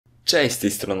Cześć, z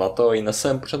tej strony Mateo i na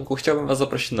samym początku chciałbym Was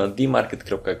zaprosić na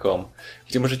dmarket.com,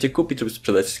 gdzie możecie kupić lub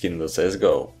sprzedać skiny do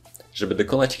CSGO. Żeby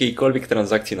dokonać jakiejkolwiek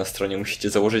transakcji na stronie musicie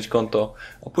założyć konto,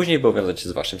 a później powiązać się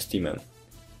z Waszym Steamem.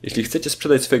 Jeśli chcecie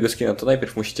sprzedać swojego skina, to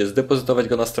najpierw musicie zdepozytować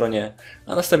go na stronie,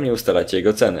 a następnie ustalacie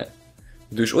jego cenę.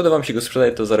 Gdy już uda Wam się go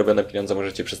sprzedać, to zarobione pieniądze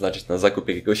możecie przeznaczyć na zakup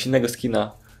jakiegoś innego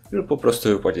skina lub po prostu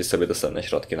wypłacić sobie dostępne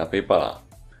środki na PayPala.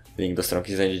 Link do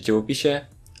stronki znajdziecie w opisie,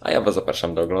 a ja Was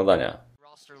zapraszam do oglądania.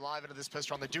 Live into this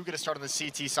pistol run. They do get a start on the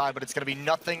CT side, but it's going to be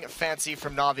nothing fancy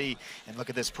from Na'Vi. And look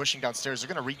at this, pushing downstairs.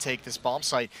 They're going to retake this bomb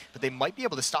site, but they might be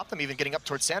able to stop them even getting up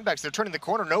towards sandbags. They're turning the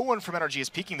corner. No one from NRG is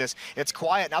peeking this. It's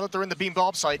quiet now that they're in the beam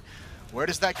bomb site. Where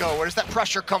does that go? Where does that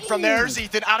pressure come from? There's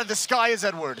Ethan out of the sky is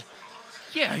Edward.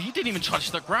 Yeah, he didn't even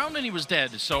touch the ground and he was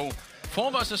dead. So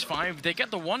 4 versus 5, they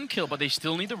get the 1 kill, but they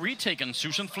still need the retake. And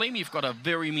Zeus and Flamey have got a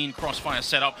very mean crossfire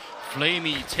setup.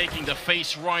 Flamey taking the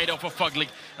face right off of Fugly.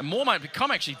 And more might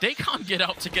become, actually. They can't get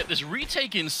out to get this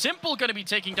retake in. Simple going to be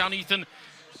taking down Ethan.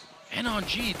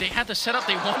 NRG, they had the setup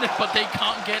they wanted, but they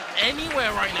can't get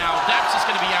anywhere right now. Daps is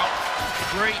going to be out.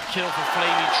 Great kill for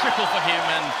Flamey, triple for him,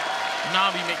 and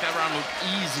Na'Vi make that round look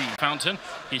easy. Fountain,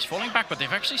 he's falling back, but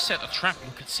they've actually set a trap.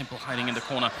 Look at Simple hiding in the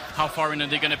corner. How far in are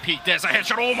they going to peek? There's a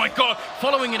headshot. Oh my god!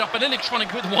 Following it up, an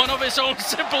electronic with one of his own.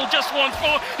 Simple just wants 4.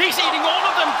 He's eating all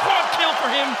of them. Quad kill for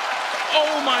him.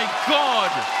 Oh my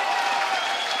god!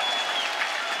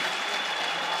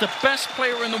 The best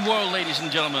player in the world, ladies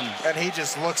and gentlemen. And he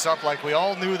just looks up like we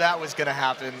all knew that was going to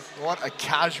happen. What a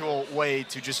casual way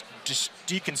to just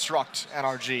deconstruct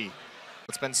NRG.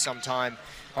 It's been some time.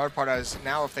 Hard part is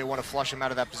now if they want to flush him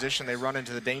out of that position, they run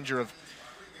into the danger of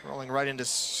rolling right into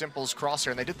Simple's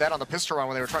crosshair. And they did that on the pistol round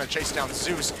when they were trying to chase down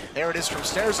Zeus. There it is from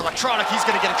stairs. Electronic, he's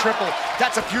going to get a triple.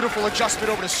 That's a beautiful adjustment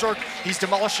over to Cirque. He's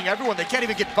demolishing everyone. They can't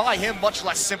even get by him, much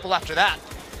less Simple after that.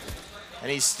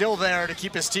 And he's still there to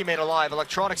keep his teammate alive.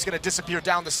 Electronic's going to disappear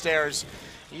down the stairs.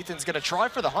 Ethan's going to try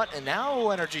for the hunt, and now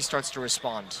Energy starts to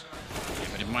respond. Yeah,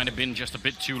 but it might have been just a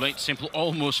bit too late. Simple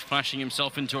almost flashing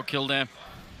himself into a kill there.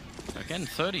 Again,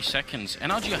 30 seconds.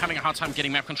 NRG are having a hard time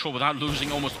getting map control without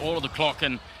losing almost all of the clock,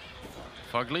 and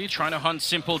Fugly trying to hunt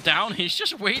Simple down. He's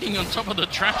just waiting on top of the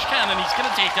trash can, and he's going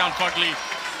to take down Fugly.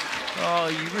 Oh,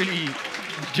 you really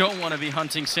don't want to be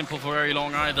hunting Simple for very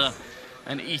long either.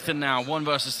 And Ethan now, 1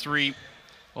 versus 3.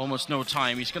 Almost no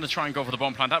time. He's going to try and go for the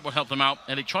bomb plant. That will help them out.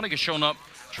 Electronic has shown up.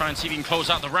 Try and see if he can close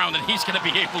out the round, and he's going to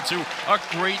be able to. A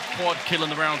great quad kill in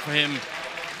the round for him.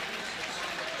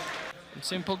 And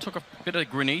Simple took a bit of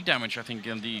grenade damage, I think,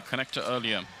 in the connector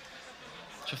earlier.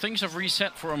 So things have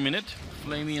reset for a minute.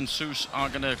 Flamey and Zeus are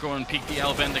going to go and peek the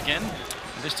L-bend again.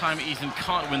 And this time Ethan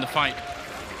can't win the fight.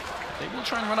 They will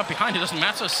try and run up behind. It doesn't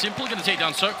matter. Simple going to take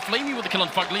down Cirque. Flamey with the kill on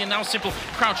Fugly, and now Simple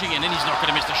crouching in, and he's not going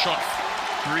to miss the shot.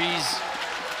 Breeze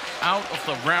out of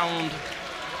the round.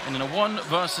 And in a 1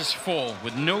 versus 4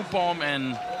 with no bomb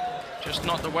and just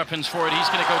not the weapons for it, he's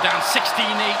going to go down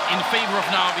 16-8 in favor of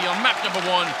Na'Vi on map number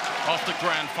 1 of the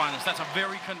Grand Finals. That's a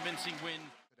very convincing win.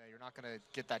 You're not going to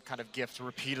get that kind of gift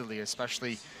repeatedly,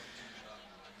 especially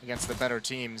against the better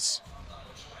teams.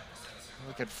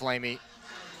 Look at Flamey.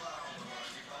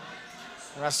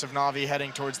 The rest of Na'Vi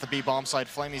heading towards the B bomb site.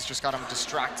 Flamey's just got him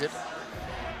distracted.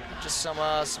 Just some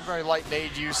very light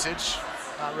nade usage.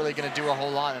 Not really going to do a whole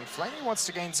lot. And Flamey wants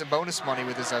to gain some bonus money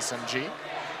with his SMG.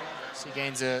 So he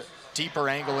gains a deeper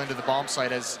angle into the bomb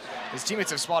site as his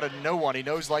teammates have spotted no one. He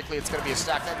knows likely it's going to be a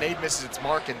stack. That nade misses its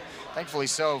mark, and thankfully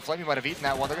so. Flamey might have eaten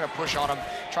that one. They're going to push on him,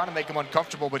 trying to make him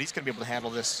uncomfortable, but he's going to be able to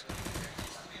handle this.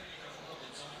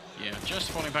 Yeah, just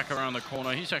falling back around the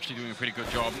corner. He's actually doing a pretty good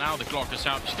job. Now the Glock is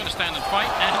out. He's going to stand and fight,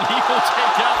 and he will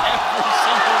take out every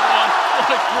single one.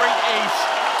 What a great ace.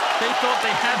 They thought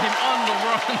they had him on the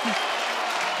run.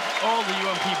 All the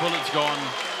UMP bullets gone.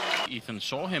 Ethan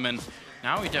saw him, and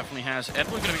now he definitely has.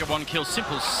 Edward going to get 1 kill.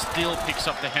 Simple still picks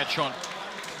up the headshot.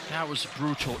 That was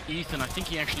brutal. Ethan, I think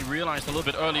he actually realized a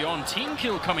little bit early on. Team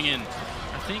kill coming in.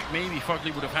 I think maybe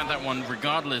Fugly would have had that one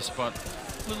regardless, but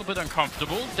a little bit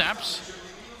uncomfortable. Daps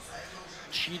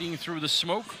cheating through the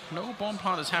smoke. No bomb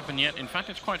plant has happened yet. In fact,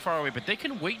 it's quite far away, but they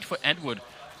can wait for Edward,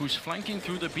 who's flanking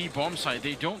through the B bomb site.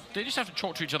 They just have to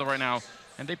talk to each other right now,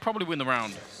 and they probably win the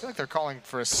round. I feel like they're calling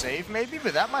for a save maybe,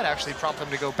 but that might actually prompt them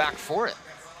to go back for it.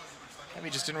 Maybe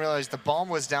just didn't realize the bomb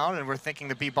was down, and we're thinking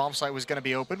the B bomb site was going to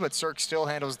be open, but Cirque still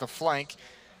handles the flank.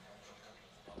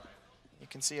 You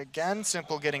can see again,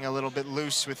 Simple getting a little bit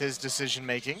loose with his decision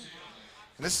making.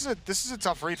 And this is a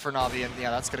tough read for Na'Vi, and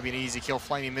yeah, that's going to be an easy kill.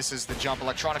 Flamey misses the jump.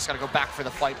 Electronic's got to go back for the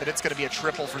fight, but it's going to be a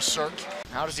triple for Cirque.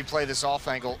 How does he play this off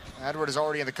angle? Edward is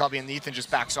already in the cubby, and Ethan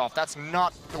just backs off. That's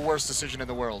not the worst decision in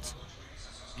the world.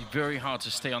 Very hard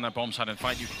to stay on that bomb side and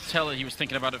fight. You could tell that he was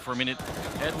thinking about it for a minute.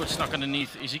 Edward snuck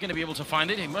underneath. Is he going to be able to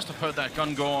find it? He must have heard that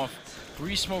gun go off.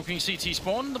 Re-smoking CT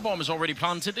spawn. The bomb is already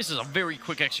planted. This is a very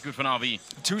quick execute for Na'Vi.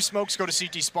 2 smokes go to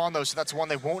CT spawn, though, so that's one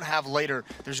they won't have later.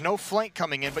 There's no flank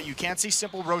coming in, but you can't see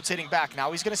Simple rotating back.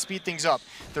 Now he's going to speed things up.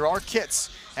 There are kits.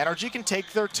 NRG can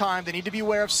take their time. They need to be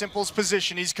aware of Simple's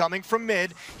position. He's coming from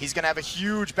mid. He's going to have a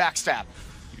huge backstab.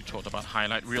 You talked about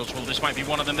highlight reels. Well, this might be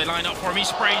one of them. They line up for him. He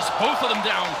sprays both of them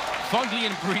down. Fugly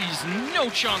and Breeze, no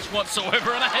chance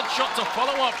whatsoever, and a headshot to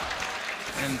follow up.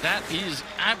 And that is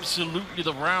absolutely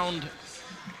the round.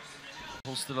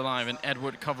 Paul's still alive, and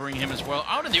Edward covering him as well.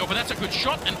 Out in the open, that's a good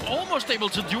shot, and almost able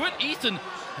to do it. Ethan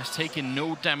has taken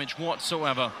no damage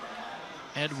whatsoever.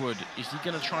 Edward, is he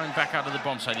going to try and back out of the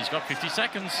bomb site? He's got 50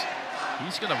 seconds.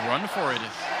 He's going to run for it.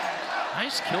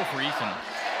 Nice kill for Ethan.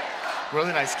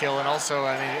 Really nice kill, and also,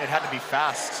 I mean, it had to be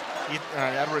fast.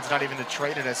 Edward's not even to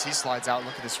trade it as he slides out.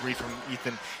 Look at this read from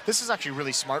Ethan. This is actually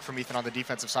really smart from Ethan on the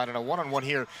defensive side, and a one-on-one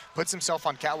here puts himself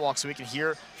on catwalk so he can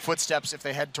hear footsteps if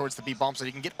they head towards the B bomb site.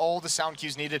 He can get all the sound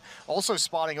cues needed. Also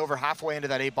spotting over halfway into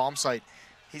that A bomb site.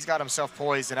 He's got himself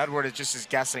poised, and Edward is just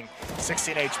guessing.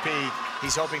 16 HP.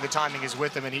 He's hoping the timing is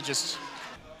with him, and he just...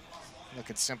 Look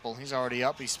at Simple. He's already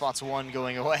up. He spots one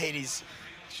going away. He's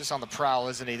just on the prowl,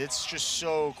 isn't he? It's just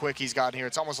so quick he's gotten here.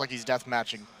 It's almost like he's death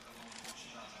matching.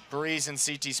 Breeze and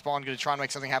CT spawn going to try and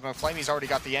make something happen. Flamey's already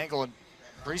got the angle, and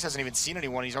Breeze hasn't even seen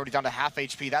anyone. He's already down to half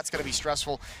HP. That's going to be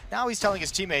stressful. Now he's telling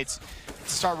his teammates to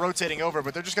start rotating over,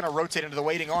 but they're just going to rotate into the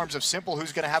waiting arms of Simple,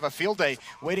 who's going to have a field day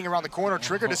waiting around the corner.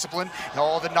 Trigger discipline.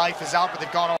 Oh, the knife is out, but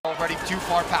they've gone already too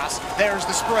far past. There's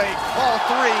the spray. All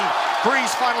 3.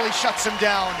 Breeze finally shuts him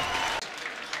down.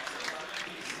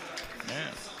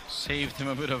 Yeah, saved him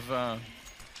a bit of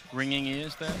ringing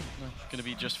ears there. Going to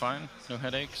be just fine. No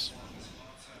headaches.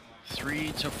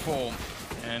 3 to 4,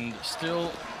 and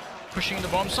still pushing the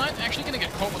bomb site. Actually going to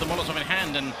get caught with the Molotov in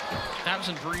hand, and Dabs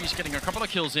and Breeze getting a couple of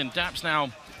kills in. Dabs now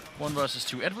 1 versus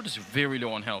 2. Edward is very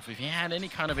low on health. If he had any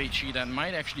kind of HE, that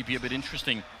might actually be a bit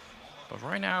interesting. But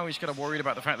right now, he's kind of worried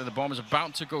about the fact that the bomb is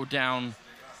about to go down.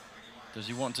 Does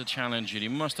he want to challenge it? He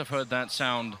must have heard that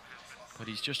sound. But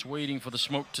he's just waiting for the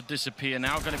smoke to disappear.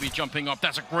 Now going to be jumping up.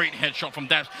 That's a great headshot from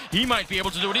Daps. He might be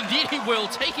able to do it. Indeed he will.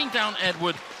 Taking down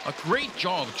Edward. A great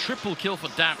job. Triple kill for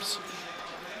Daps.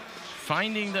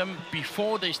 Finding them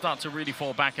before they start to really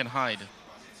fall back and hide.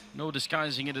 No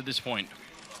disguising it at this point.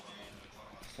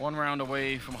 1 round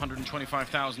away from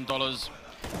 $125,000.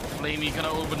 Flamey going to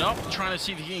open up, trying to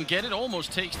see if he can get it.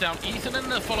 Almost takes down Ethan,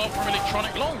 and the follow-up from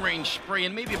Electronic. Long-range spray,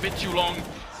 and maybe a bit too long.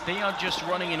 They are just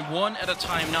running in one at a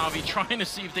time, Na'Vi, trying to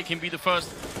see if they can be the first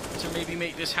to maybe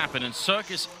make this happen. And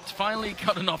Circus finally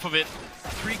cut enough of it.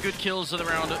 3 good kills of the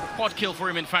round, a quad kill for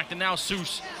him, in fact, and now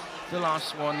Seuss, the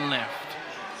last one left.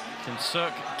 Can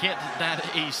Cirque get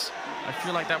that ace? I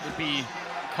feel like that would be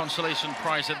consolation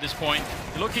prize at this point.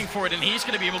 Looking for it, and he's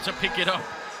going to be able to pick it up.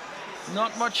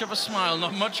 Not much of a smile,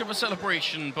 not much of a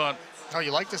celebration, but... Oh,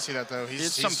 you like to see that, though.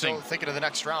 He's still thinking of the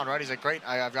next round, right? He's like, great,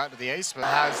 I've gotten to the ace, but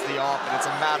has the off, and it's a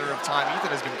matter of time. Ethan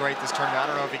has been great this tournament. I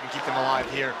don't know if he can keep them alive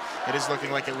here. It is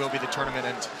looking like it will be the tournament,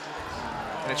 and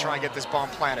going to try and get this bomb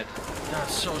planted.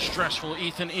 That's so stressful.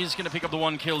 Ethan is going to pick up the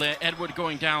 1 kill there. Edward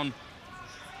going down.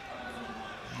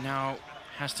 Now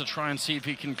has to try and see if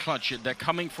he can clutch it. They're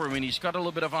coming for him, and he's got a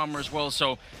little bit of armor as well,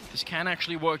 so this can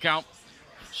actually work out.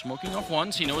 Smoking off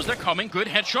once, he knows they're coming. Good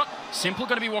headshot. Simple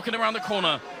going to be walking around the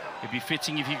corner. It'd be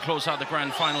fitting if he close out the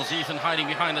grand finals. Ethan hiding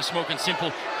behind the smoke, and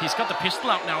Simple, he's got the pistol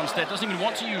out now instead. Doesn't even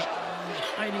want to use,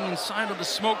 hiding inside of the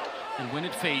smoke. And when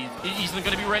it fades, Ethan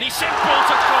going to be ready. Simple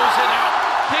to close it out.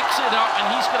 Picks it up, and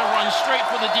he's going to run straight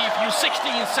for the defuse.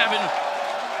 16-7.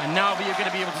 And now we are going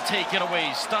to be able to take it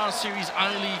away. Star Series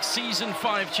I-League Season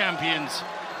 5 champions.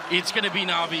 It's going to be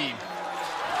Na'Vi.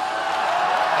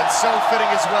 And so fitting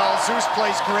as well. Zeus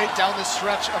plays great down the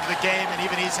stretch of the game, and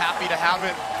even he's happy to have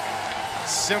it.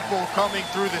 Simple coming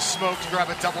through the smoke to grab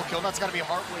a double kill. That's got to be a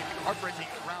heartbreaking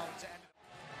round to end.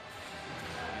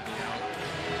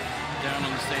 Down on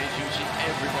the stage, you see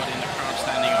everybody in the crowd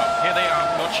standing up. Here they are,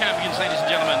 your champions, ladies and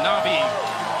gentlemen, Na'Vi.